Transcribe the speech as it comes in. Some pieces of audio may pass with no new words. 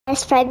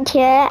best friend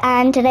here,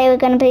 and today we're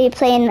going to be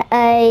playing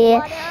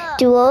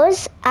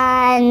duos,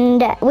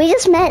 and we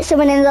just met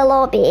someone in the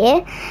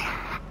lobby,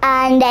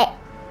 and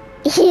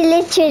he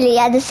literally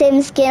had the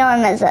same skin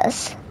on as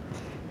us.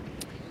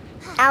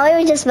 And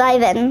we were just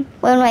vibing,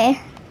 weren't we?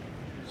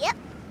 Yep.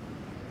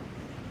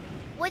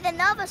 With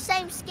another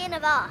same skin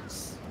of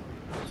us.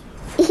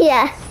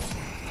 Yeah.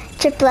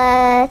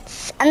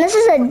 Triplets. And this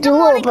is a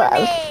duo, bro.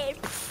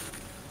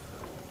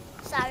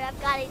 Sorry,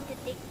 I've got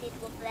interdicted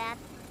with that.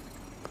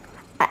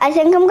 I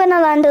think I'm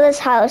gonna land at this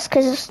house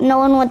because no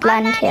one would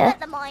land here. At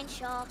the mine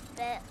shaft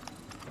bit.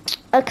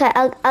 Okay,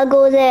 I'll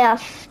go there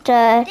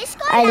after this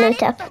guy I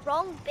loot up. The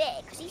wrong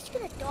bit because he's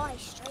gonna die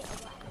straight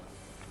away.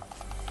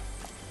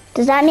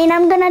 Does that mean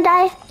I'm gonna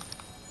die?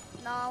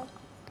 No.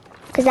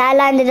 Because I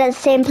landed at the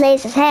same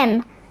place as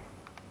him.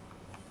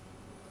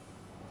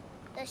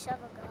 This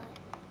other guy.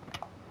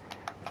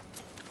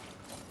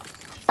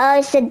 Oh,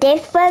 it's a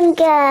different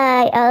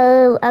guy.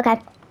 Oh,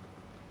 okay.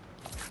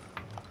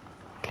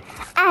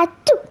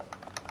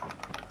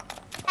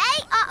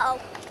 Hey, uh-oh.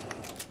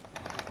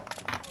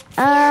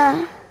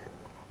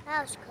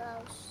 That was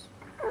close.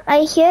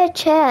 I hear a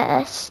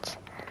chest,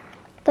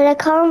 but I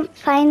can't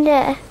find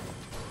it.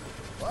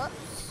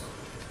 Whoops.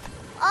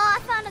 Oh, I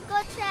found a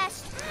good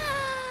chest.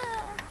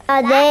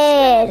 Oh,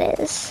 there it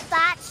is.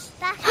 That's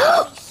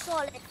gonna be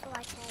solid for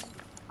my 10.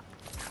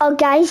 Oh,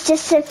 guys,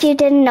 just if you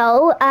didn't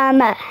know,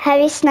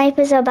 heavy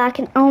snipers are back,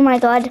 and oh my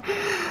god,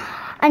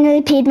 I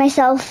nearly peed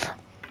myself.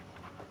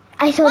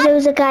 I thought there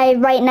was a guy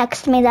right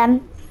next to me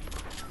then.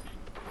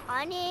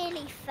 I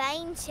nearly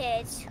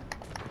fainted.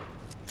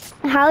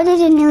 How did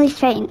you nearly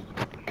faint?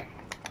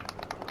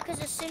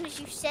 Because as soon as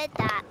you said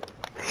that.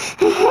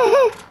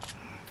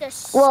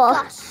 Disgusting.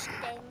 Well,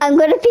 I'm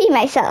gonna pee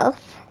myself.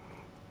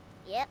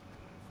 Yep.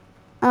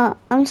 Oh,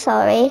 I'm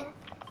sorry.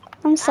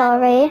 I'm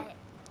sorry.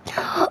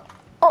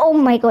 Oh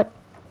my god.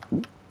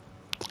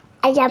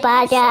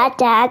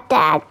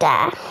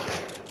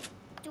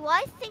 Do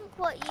I think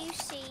what you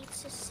see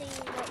to see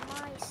what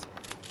I see?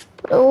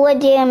 What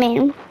do you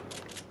mean?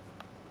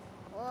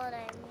 What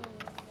I mean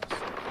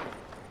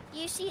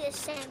is you see the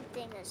same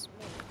thing as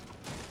me.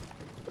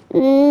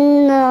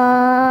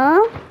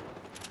 No.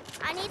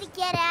 I need to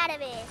get out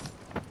of it.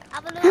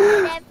 I've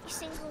looted every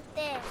single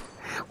thing.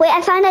 Wait,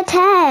 I found a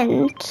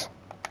tent.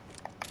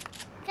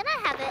 Can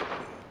I have it?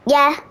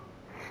 Yeah,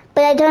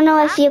 but I don't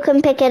know if you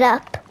can pick it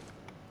up.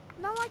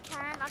 No, I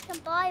can. I can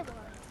buy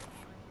one.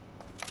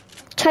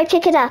 Try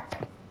pick it up.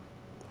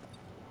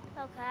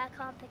 Okay, I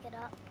can't pick it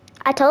up.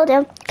 I told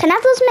him. Can I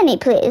have those mini,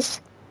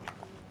 please?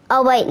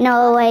 Oh, wait,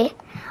 no, wait.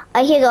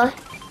 Oh, here you go.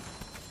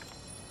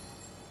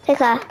 Take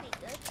that.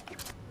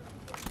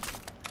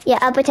 Yeah,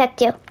 I'll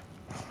protect you.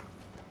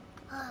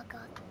 Oh,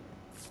 God.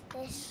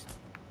 This.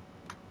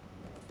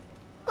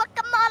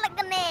 Guacamole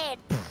grenade!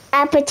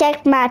 I'll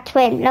protect my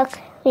twin. Look,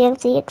 we have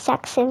the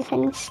exact same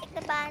things. Take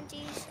the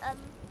bandages,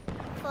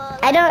 for...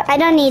 I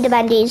don't need the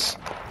bandages.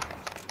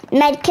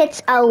 Med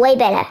kits are way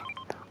better.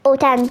 Oh,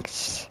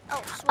 thanks.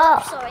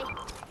 Oh, sorry.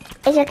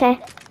 It's okay.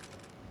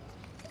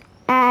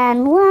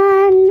 And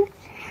one.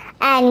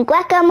 And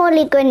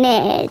guacamole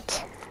grenade.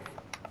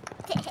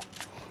 You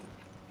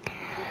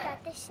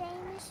got the same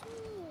as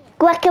me.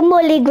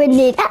 Guacamole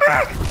grenade.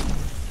 Ah!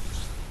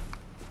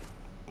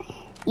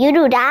 You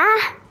do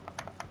that?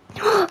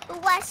 Who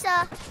wants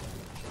a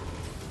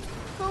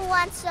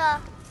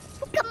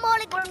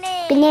guacamole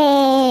grenade?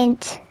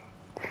 Grenade.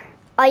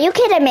 Are you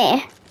kidding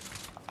me?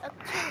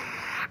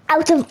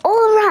 Out of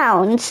all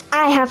rounds,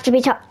 I have to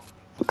be top.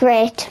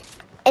 Great.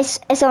 It's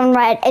on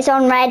red. It's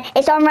on red.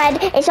 It's on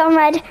red. It's on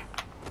red.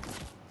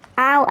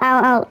 Ow,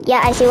 ow, ow.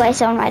 Yeah, I see why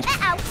it's on red.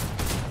 Ah!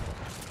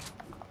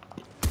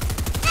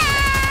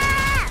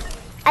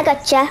 I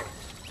gotcha.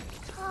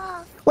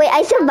 Oh, wait,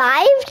 I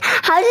survived?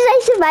 How did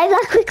I survive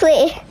that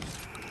quickly?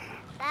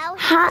 That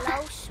was a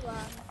close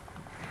one.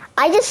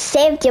 I just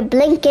saved your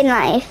blinking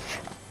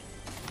life.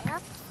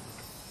 Yep.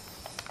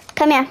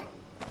 Come here.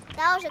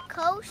 That was as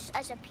close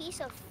as a piece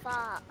of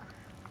fart.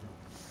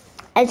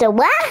 As a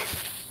what?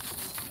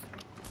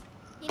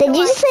 Did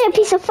you just say a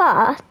piece of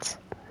fart?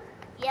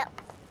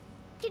 Yep.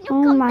 Can you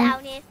come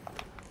down here?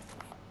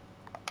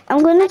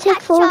 I'm gonna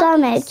take full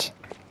damage.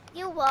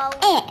 You won't.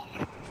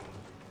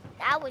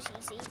 That was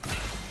easy.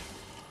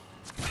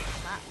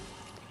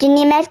 Do you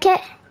need a med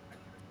kit?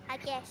 I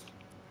guess.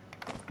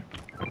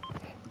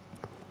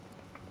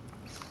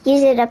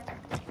 Use it up.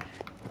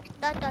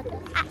 No.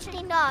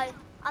 Actually, no.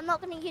 I'm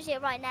not gonna use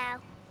it right now.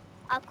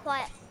 I've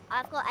got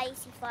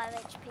 85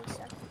 HP,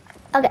 so.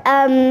 Okay,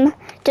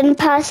 don't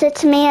pass it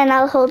to me and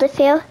I'll hold it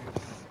for you.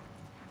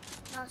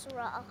 No, it's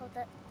alright, I'll hold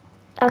it.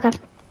 Okay.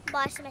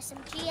 Buy some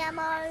SMG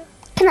ammo.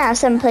 Can I have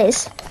some,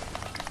 please?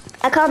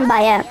 I can't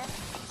buy it. Yeah.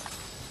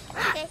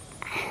 Okay.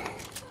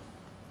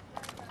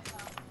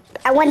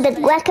 I want the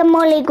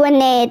guacamole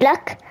grenade,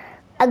 look.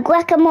 A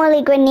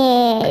guacamole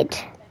grenade.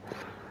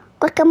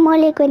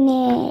 Guacamole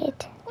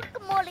grenade.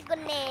 Guacamole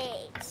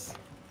grenades.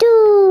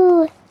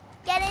 Dude.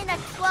 Get in a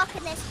truck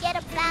and let's get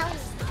a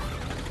bounce.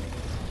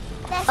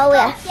 Let's Oh, go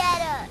yeah.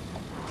 get her.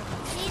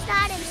 She's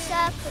stand in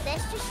circle.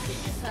 Let's just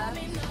keep her.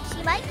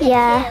 She might get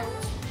Yeah. killed.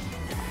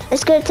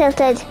 Let's go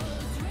tilted.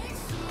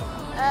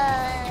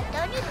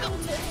 Don't you think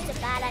tilted's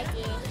a bad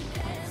idea?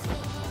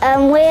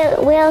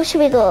 Where else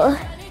should we go?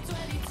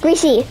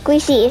 Greasy.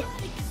 Greasy's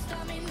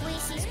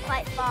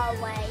quite far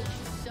away.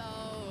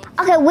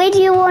 Okay, where do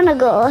you want to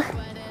go?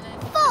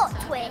 Fort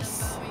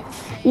Twist.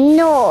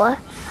 No.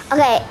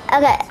 Okay.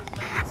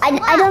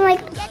 I don't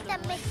like. Get the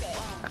mythic.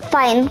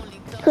 Fine.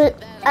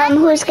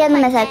 Who's getting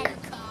the mythic?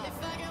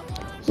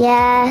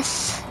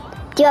 Yes.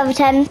 Do you have a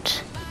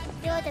tent?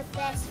 You're the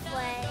best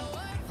way.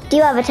 Do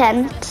you have a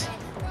tent?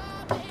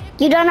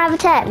 You don't have a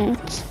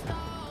tent?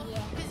 Yeah.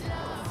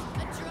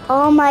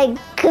 Oh my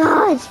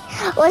god.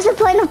 What's the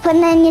point of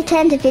putting in your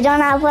tent if you don't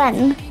have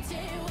one?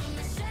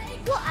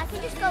 What? I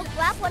can just go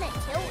grab one and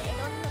tilt it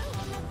on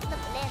the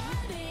blimp.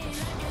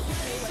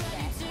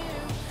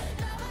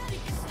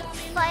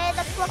 Fire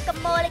the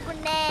guacamole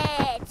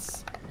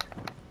grenades.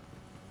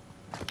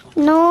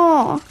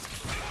 No.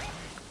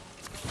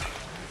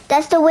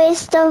 That's the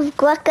waste of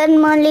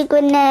guacamole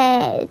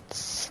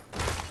grenades.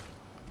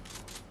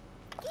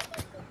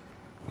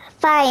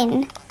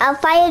 Fine. I'll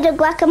fire the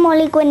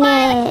guacamole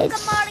grenades.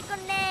 Guacamole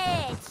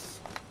grenades.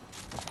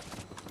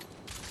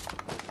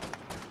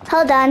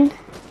 Hold on.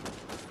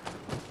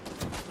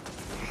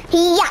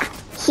 Yeah.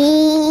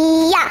 Fire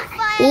the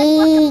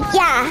guacamole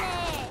Yeah.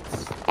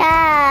 grenades.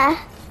 Yeah.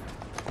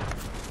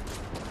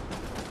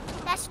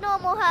 That's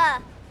normal, her.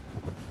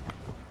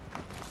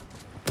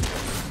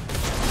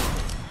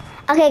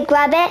 Okay,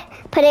 grab it.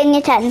 Put it in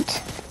your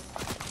tent.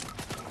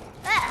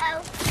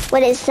 Uh-oh.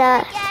 What is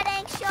that?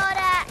 Getting shot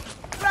at.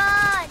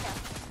 Run.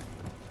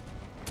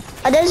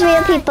 Are those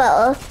real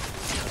people?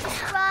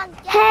 Run.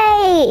 Get.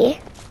 Hey!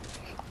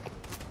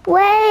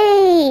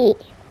 Wait!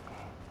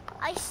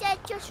 I said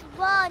just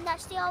run.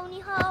 That's the only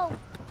hope.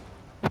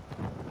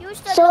 Use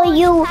the So launch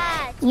you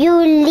pad.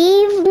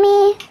 leave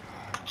me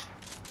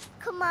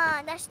Come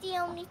on. That's the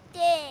only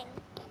thing.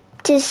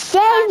 to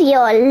save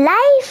your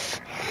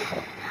life?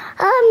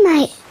 Oh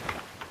my!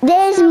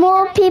 There's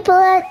more people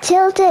at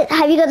Tilted.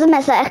 Have you got the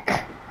mythic?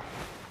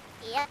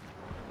 Yep.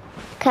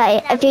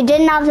 Okay, if you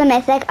didn't have the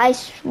mythic, I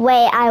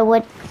swear I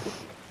would.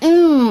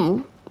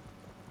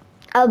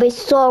 I would be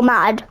so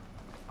mad.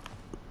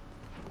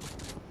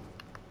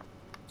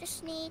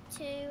 Just need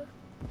to.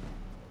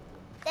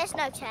 There's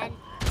no tent.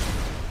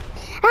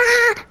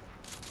 Ah!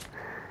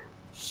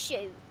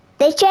 Shoot.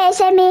 They're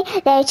chasing me.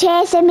 They're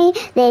chasing me.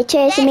 They're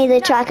chasing me. They're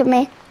tracking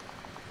me.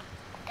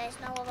 There's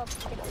no other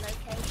good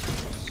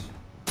locations.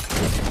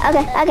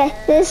 Okay.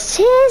 They're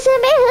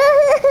chasing me.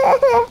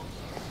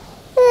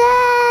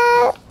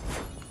 Ah.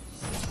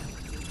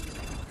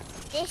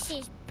 This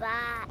is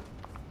bad.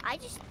 I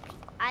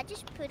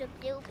just put a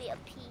little bit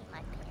of pee in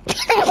my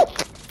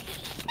pants.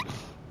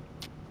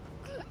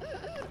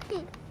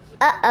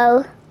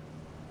 Uh-oh.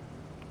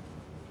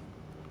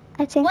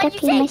 I think I What'd you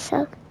pee say?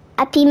 myself.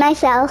 I pee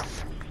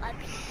myself. I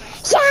peed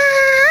myself.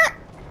 Yeah!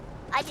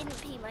 I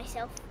didn't pee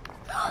myself.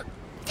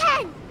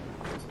 10!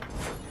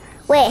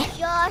 Wait.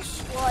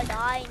 Just what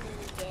I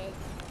needed.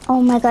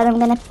 Oh my god, I'm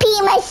gonna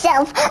pee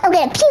myself. I'm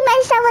gonna pee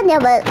myself on the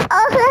boat.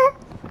 Oh.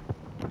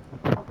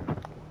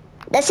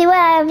 Let's see what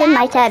I have in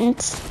my tent.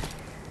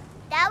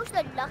 That was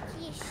the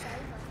luckiest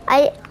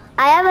save.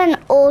 I have an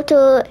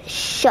auto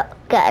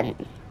shotgun.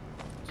 Do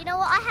you know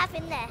what I have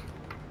in there?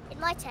 In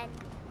my tent.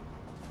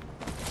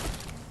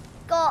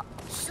 Got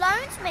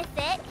Sloan's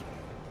Mythic,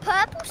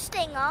 Purple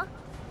Stinger,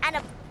 and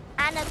a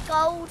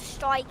gold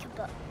striker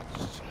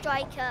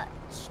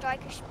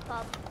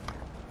pub.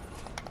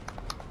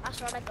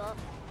 That's what I got.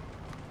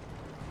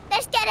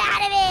 Let's get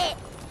out of it!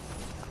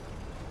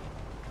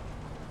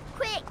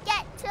 Quick,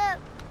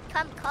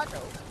 come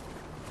cuddle.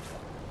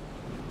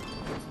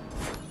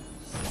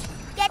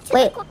 Get to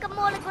Wait. the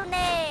guacamole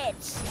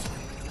grenades.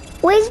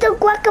 Where's the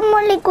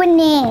guacamole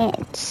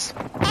grenades?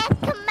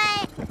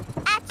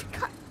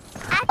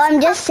 I'm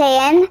just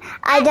saying,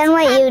 I done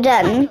what you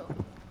done.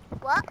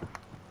 What?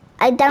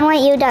 I done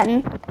what you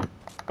done.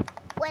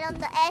 Went on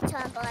the air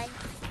turbine.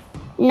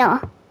 No.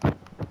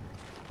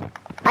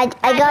 I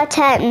got a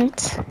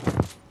tent.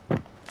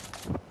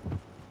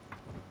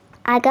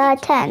 I got a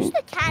Use tent.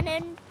 the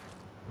cannon.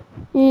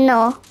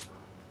 No.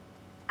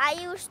 I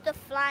used the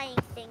flying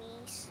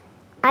thingies.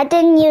 I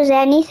didn't use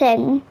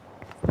anything.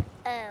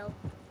 Oh.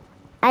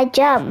 I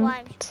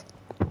jumped.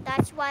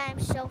 That's why I'm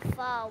so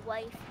far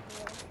away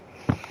from you.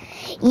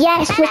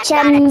 Yes, And which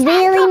I got I'm attacked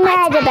really on my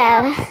mad tail.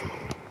 about.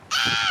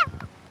 Ah!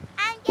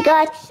 I'm You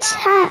getting got shot,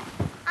 attacked.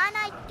 and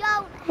I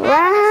don't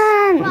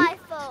Run. have a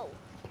rifle.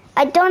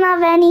 I don't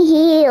have any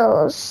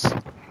heals.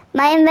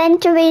 My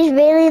inventory is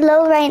really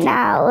low right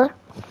now.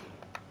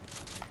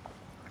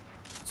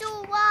 It's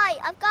alright.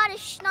 I've got a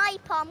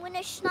sniper. I'm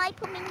gonna snipe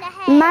him in the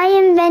head. My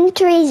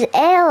inventory's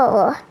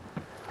ill.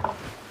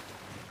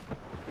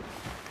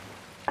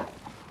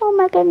 Oh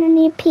my god, I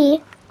need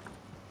pee.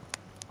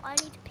 I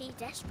need to pee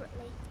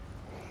desperately.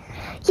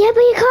 Yeah,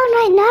 but you can't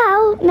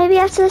right now. Maybe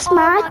after this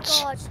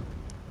match. Oh my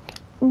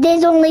god.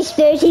 There's only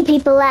 30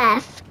 people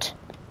left.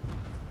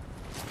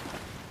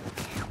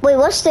 Wait,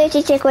 what's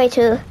 30 take away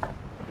 2?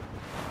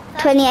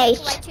 28.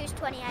 2 is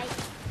 28.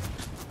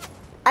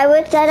 I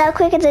worked that out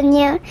quicker than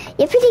you.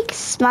 You're pretty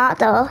smart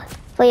though,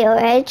 for your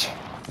age.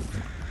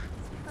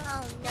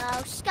 Oh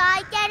no,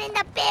 Sky, get in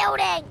the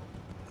building!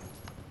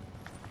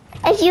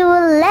 If you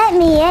will let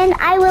me in,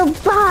 I will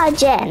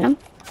barge in.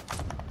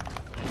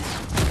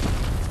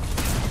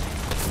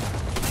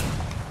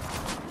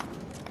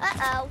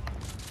 Uh-oh.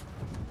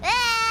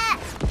 Ah!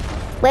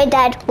 We're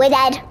dead, we're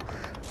dead.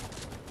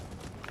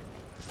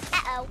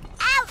 Uh-oh.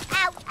 Ouch,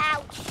 ouch,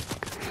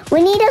 ouch.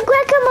 We need a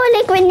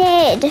guacamole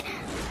grenade.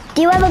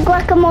 Do you have a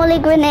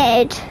guacamole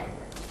grenade?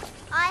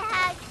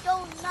 I do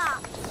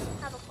not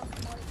have a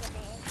guacamole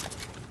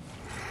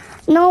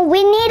grenade. No,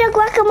 we need a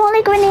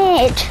guacamole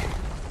grenade.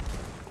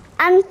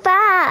 And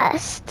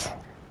fast.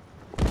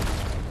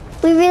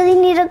 We really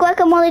need a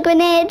guacamole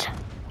grenade.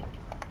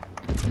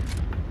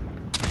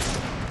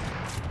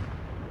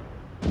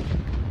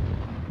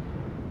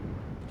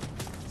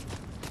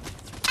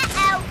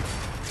 Uh-oh.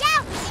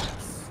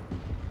 Yowzies.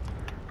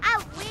 I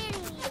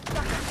really need a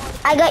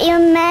guacamole. I got your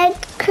med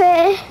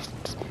kit.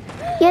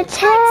 Your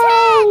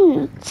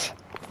tent.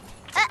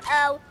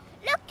 Uh-oh.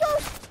 Look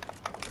who's...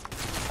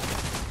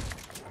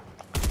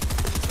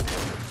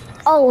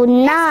 Oh,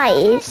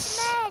 nice.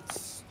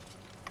 Meds.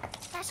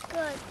 That's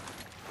good.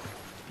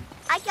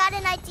 I got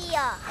an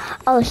idea.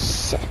 Oh,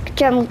 sick.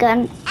 Drum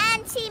gun.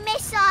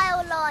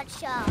 Anti-missile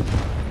launcher.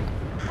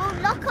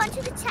 We'll lock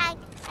onto the tank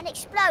and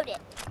explode it.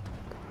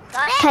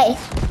 Got it? Okay.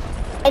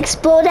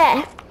 Explode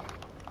it.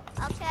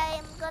 Okay,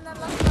 I'm gonna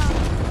lock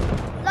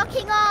on.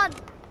 Locking on.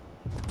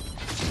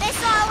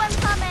 Missile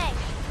incoming.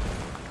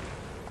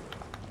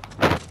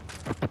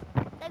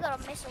 They got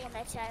a missile on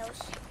their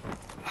tails.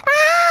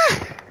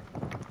 Ah!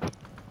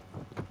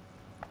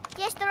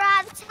 Yes, they're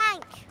out of the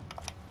tank.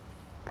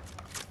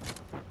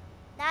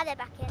 Now they're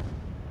back in.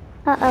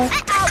 Uh-oh.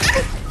 Uh-oh.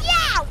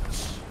 Ouch!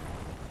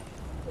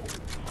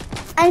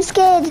 I'm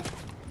scared.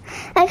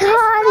 I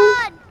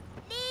can't. Run!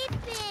 Leave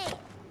me!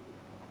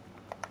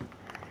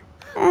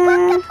 Uh,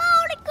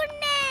 Guacamole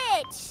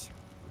grenades!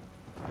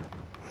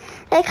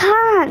 I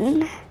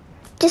can't.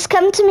 Just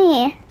come to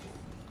me.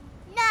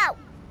 No!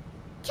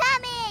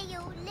 Come here, you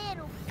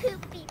little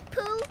poopy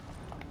poo!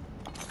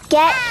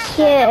 Get I'm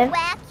here. gonna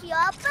whack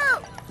your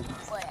boot!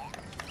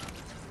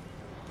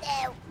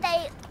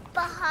 They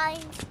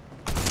behind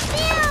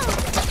you!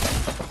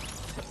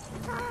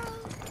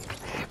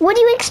 What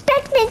do you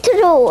expect me to do?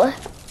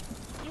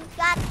 You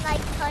got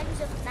like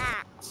tons of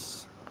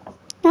mats.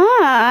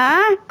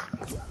 Ah,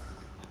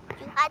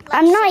 You had, like,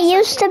 I'm not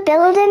used to 600.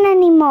 building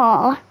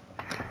anymore.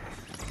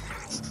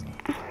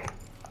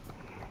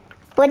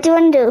 What do you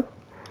want to do?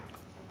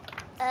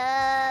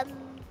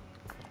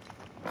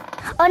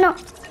 Oh no.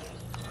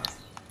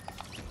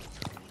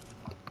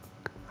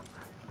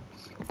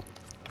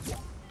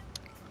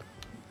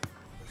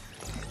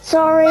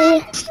 Sorry,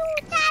 What did you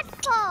do that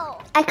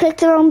for? I clicked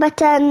the wrong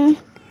button.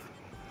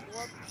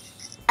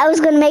 I was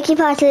gonna make you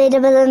part leader,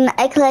 but then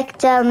I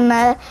clicked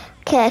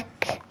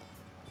kick.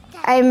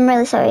 I'm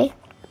really sorry.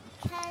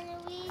 Can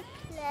we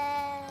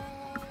play?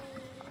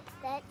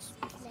 Let's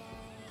play.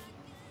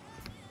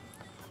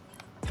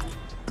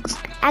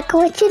 I got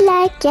what you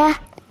like, yeah.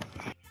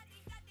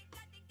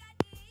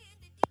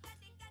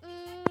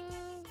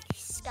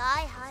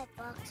 Sky High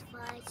Box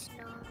Fights,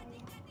 no.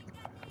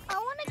 I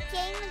want a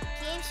game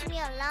that gives me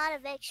a lot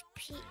of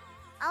XP.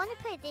 I want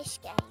to play this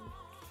game.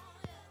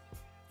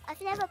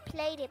 I've never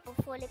played it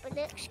before, but it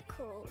looks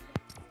cool.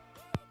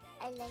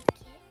 I like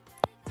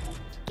it.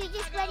 Can you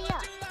just ready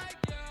up?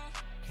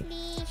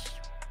 Please.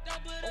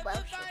 Oh,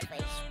 well, should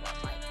face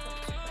what my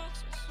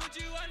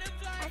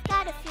consequences. I've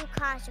got a few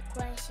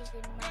consequences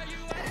in mind.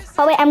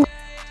 Oh wait, I'm.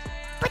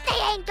 But they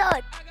ain't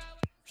good.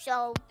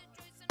 So,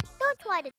 don't try to